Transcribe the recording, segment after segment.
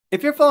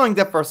If you're following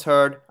Depp vs.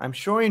 Heard, I'm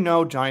sure you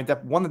know Johnny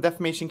Depp won the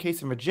defamation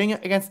case in Virginia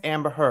against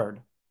Amber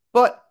Heard.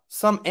 But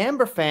some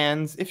Amber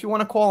fans, if you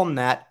want to call them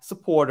that,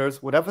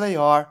 supporters, whatever they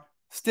are,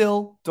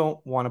 still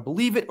don't want to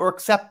believe it or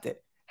accept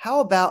it.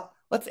 How about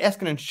let's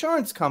ask an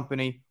insurance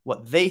company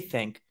what they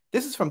think?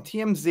 This is from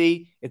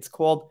TMZ. It's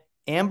called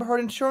Amber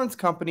Heard Insurance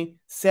Company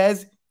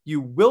says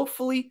you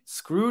willfully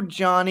screwed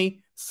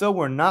Johnny, so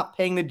we're not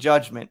paying the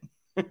judgment.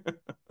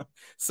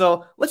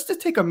 So let's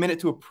just take a minute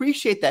to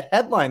appreciate that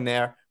headline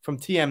there from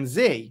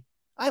TMZ.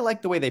 I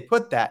like the way they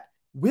put that.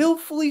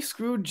 Willfully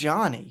screwed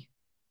Johnny.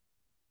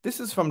 This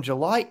is from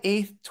July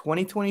 8th,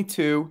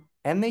 2022,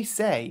 and they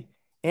say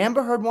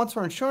Amber Heard wants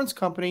her insurance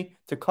company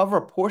to cover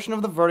a portion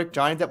of the verdict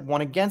Johnny Depp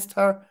won against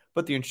her,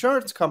 but the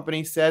insurance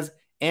company says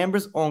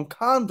Amber's own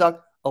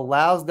conduct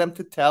allows them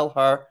to tell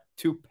her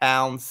to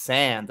pound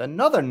sand.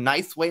 Another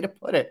nice way to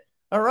put it.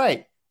 All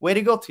right, way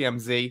to go,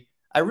 TMZ.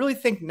 I really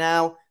think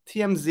now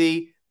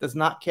TMZ does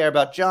not care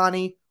about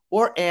Johnny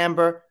or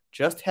Amber,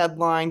 just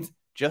headlines,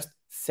 just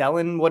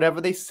selling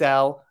whatever they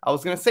sell. I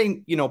was going to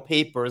say,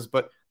 papers,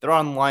 but they're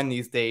online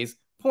these days.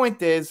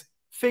 Point is,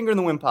 finger in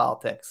the wind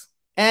politics.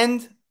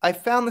 And I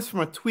found this from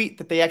a tweet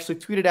that they actually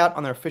tweeted out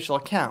on their official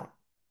account.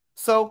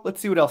 So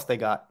let's see what else they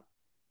got.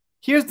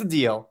 Here's the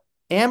deal.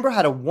 Amber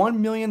had a $1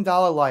 million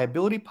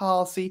liability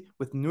policy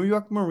with New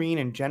York Marine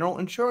and General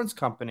Insurance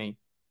Company.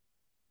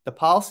 The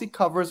policy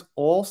covers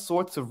all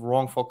sorts of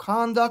wrongful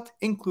conduct,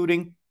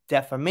 including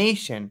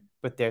defamation,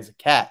 but there's a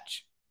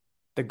catch.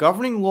 The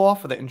governing law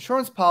for the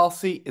insurance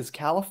policy is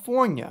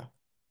California,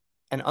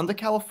 and under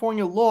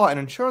California law, an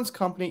insurance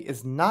company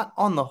is not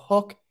on the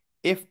hook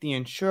if the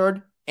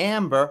insured,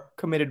 Amber,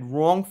 committed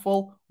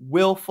wrongful,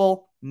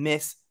 willful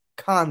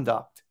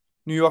misconduct.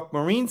 New York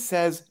Marine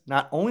says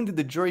not only did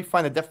the jury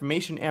find the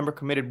defamation Amber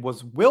committed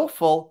was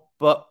willful,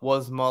 but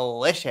was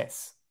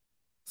malicious.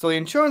 So the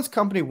insurance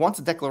company wants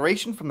a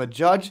declaration from the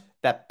judge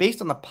that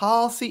based on the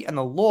policy and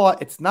the law,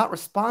 it's not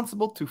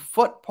responsible to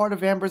foot part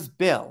of Amber's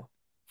bill.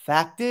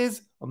 Fact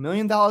is, $1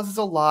 million is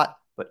a lot,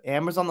 but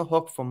Amber's on the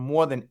hook for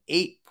more than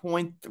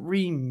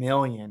 $8.3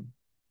 million.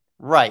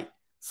 Right.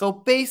 So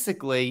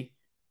basically,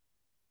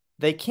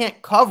 they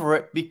can't cover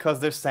it because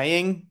they're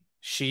saying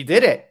she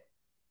did it.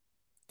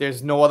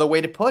 There's no other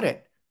way to put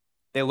it.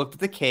 They looked at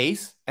the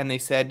case and they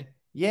said,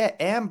 yeah,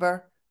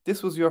 Amber,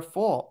 this was your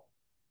fault.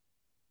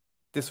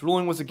 This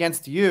ruling was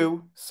against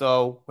you,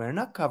 so we're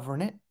not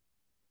covering it.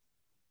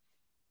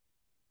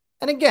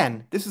 And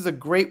again, this is a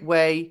great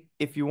way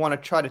if you want to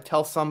try to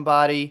tell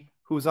somebody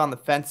who's on the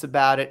fence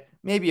about it,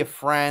 maybe a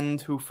friend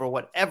who for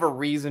whatever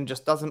reason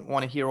just doesn't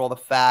want to hear all the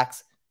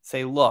facts,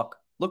 say, look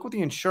what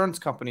the insurance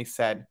company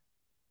said.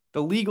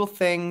 The legal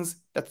things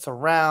that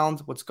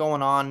surround what's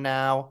going on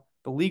now,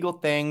 the legal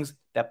things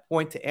that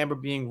point to Amber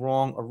being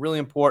wrong are really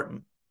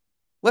important.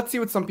 Let's see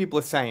what some people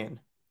are saying.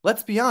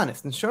 Let's be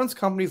honest, insurance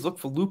companies look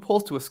for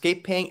loopholes to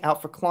escape paying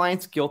out for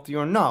clients, guilty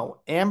or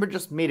no. Amber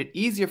just made it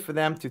easier for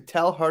them to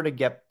tell her to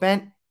get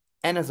bent,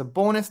 and as a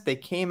bonus, they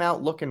came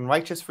out looking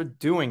righteous for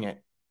doing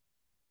it.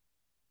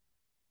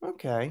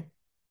 Okay.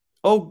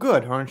 Oh,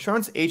 good, her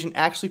insurance agent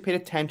actually paid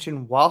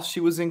attention while she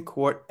was in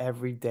court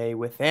every day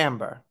with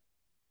Amber.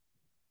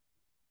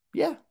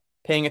 Yeah,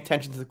 paying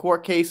attention to the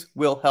court case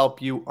will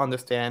help you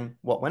understand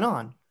what went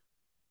on.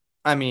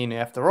 I mean,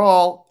 after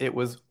all, it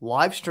was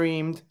live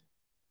streamed.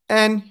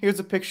 And here's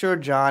a picture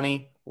of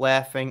Johnny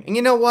laughing. And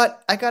you know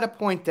what? I gotta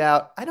point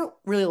out, I don't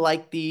really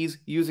like these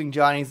using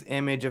Johnny's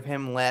image of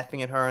him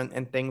laughing at her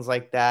and things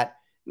like that.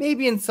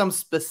 Maybe in some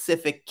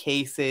specific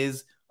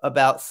cases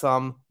about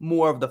some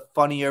more of the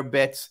funnier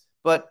bits,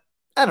 but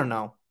I don't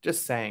know.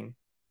 Just saying.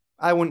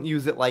 I wouldn't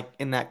use it like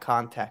in that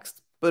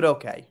context, but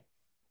okay.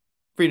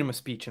 Freedom of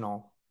speech and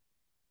all.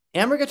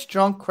 Amber gets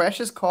drunk,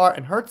 crashes car,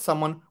 and hurts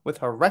someone with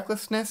her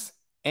recklessness.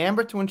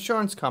 Amber to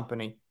insurance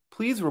company.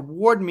 Please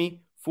reward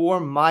me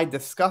for my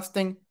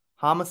disgusting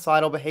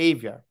homicidal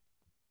behavior.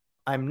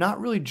 I'm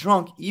not really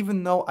drunk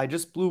even though I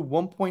just blew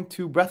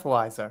 1.2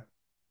 breathalyzer.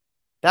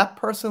 That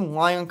person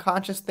lying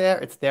unconscious there,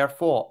 it's their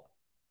fault.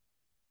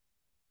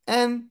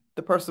 And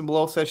the person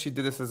below says she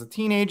did this as a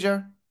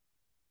teenager.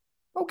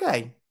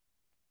 Okay.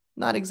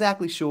 Not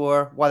exactly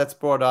sure why that's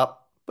brought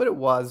up, but it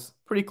was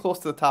pretty close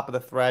to the top of the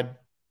thread.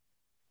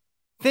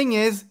 Thing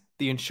is,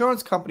 the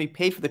insurance company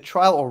paid for the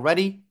trial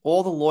already,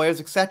 all the lawyers,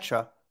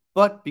 etc.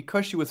 But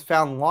because she was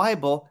found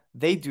liable,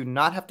 they do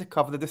not have to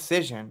cover the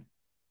decision.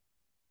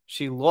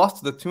 She lost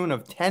to the tune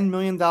of $10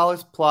 million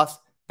plus.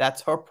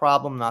 That's her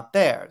problem, not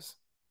theirs.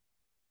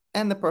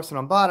 And the person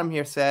on bottom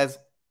here says,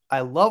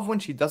 I love when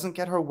she doesn't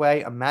get her way.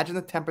 Imagine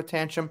the temper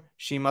tantrum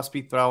she must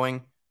be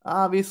throwing.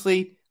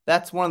 Obviously,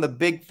 that's one of the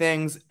big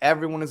things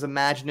everyone is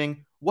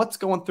imagining. What's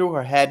going through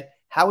her head?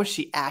 How is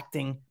she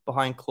acting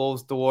behind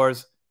closed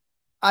doors?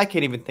 I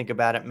can't even think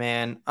about it,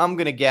 man. I'm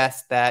going to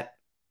guess that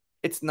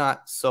it's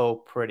not so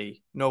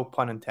pretty. No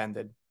pun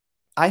intended.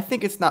 I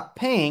think it's not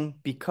paying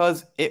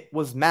because it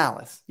was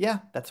malice. Yeah,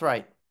 that's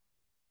right.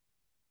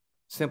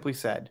 Simply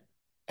said.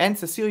 And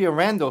Cecilia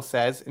Randall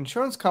says,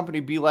 insurance company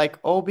be like,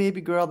 oh, baby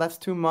girl, that's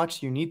too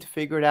much. You need to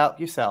figure it out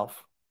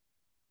yourself.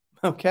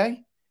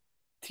 Okay?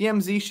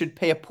 TMZ should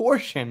pay a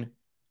portion.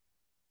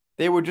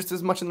 They were just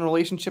as much in the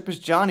relationship as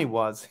Johnny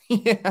was.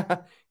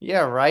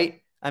 Yeah,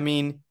 right. I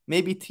mean,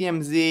 maybe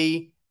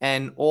TMZ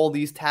and all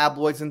these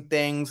tabloids and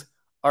things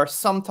are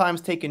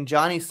sometimes taking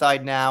Johnny's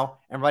side now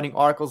and writing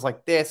articles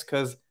like this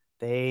because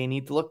they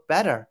need to look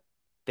better.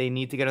 They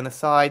need to get on the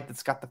side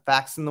that's got the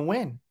facts and the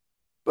win.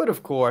 But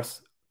of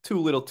course, too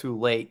little too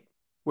late.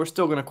 We're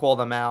still going to call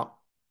them out.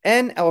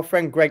 And our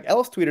friend Greg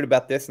Ellis tweeted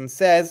about this and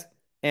says,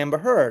 Amber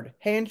Heard,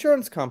 hey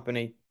insurance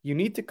company, you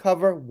need to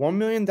cover $1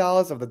 million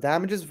of the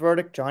damages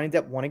verdict Johnny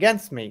Depp won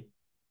against me.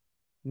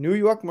 New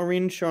York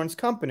Marine Insurance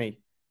Company,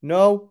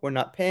 no, we're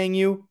not paying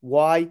you.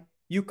 Why?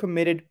 You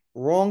committed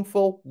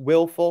wrongful,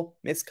 willful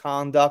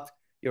misconduct.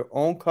 Your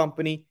own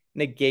company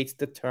negates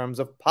the terms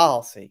of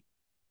policy.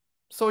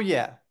 So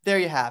yeah, there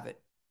you have it.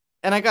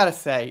 And I gotta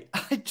say,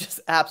 I just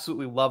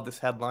absolutely love this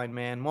headline,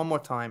 man. One more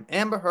time.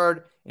 Amber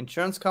Heard,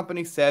 insurance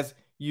company says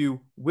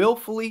you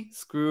willfully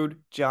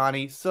screwed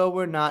Johnny, so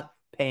we're not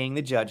paying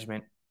the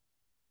judgment.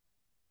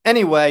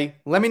 Anyway,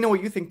 let me know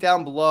what you think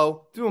down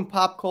below. Doing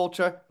pop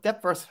culture,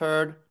 Depp vs.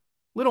 Heard,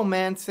 Little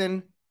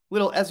Manson,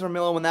 Little Ezra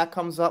Miller when that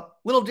comes up,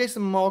 Little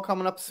Jason Momoa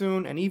coming up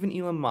soon, and even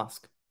Elon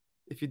Musk.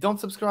 If you don't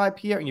subscribe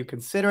here and you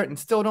consider it and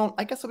still don't,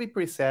 I guess I'll be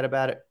pretty sad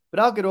about it,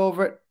 but I'll get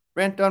over it.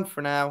 Rant done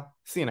for now.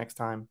 See you next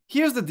time.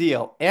 Here's the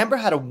deal. Amber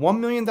had a $1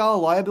 million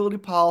liability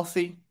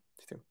policy.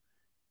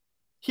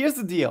 Here's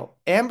the deal.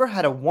 Amber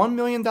had a $1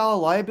 million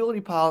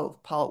liability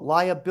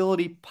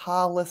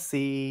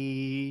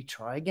policy.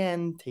 Try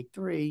again. Take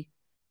 3.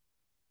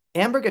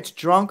 Amber gets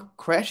drunk,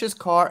 crashes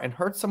car, and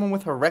hurts someone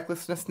with her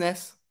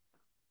recklessness.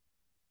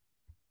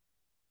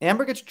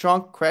 Amber gets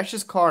drunk,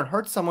 crashes car, and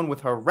hurts someone with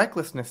her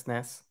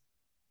recklessness.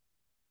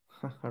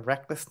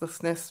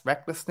 recklessness.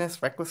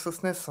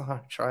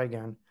 Try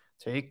again.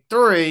 Take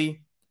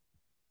 3.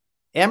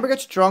 Amber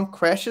gets drunk,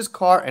 crashes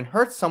car, and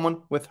hurts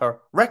someone with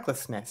her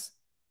recklessness.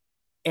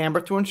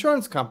 Amber to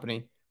insurance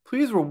company.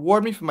 Please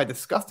reward me for my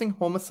disgusting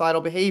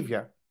homicidal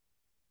behavior.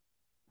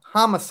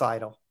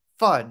 Homicidal.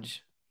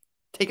 Fudge.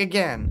 Take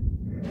again.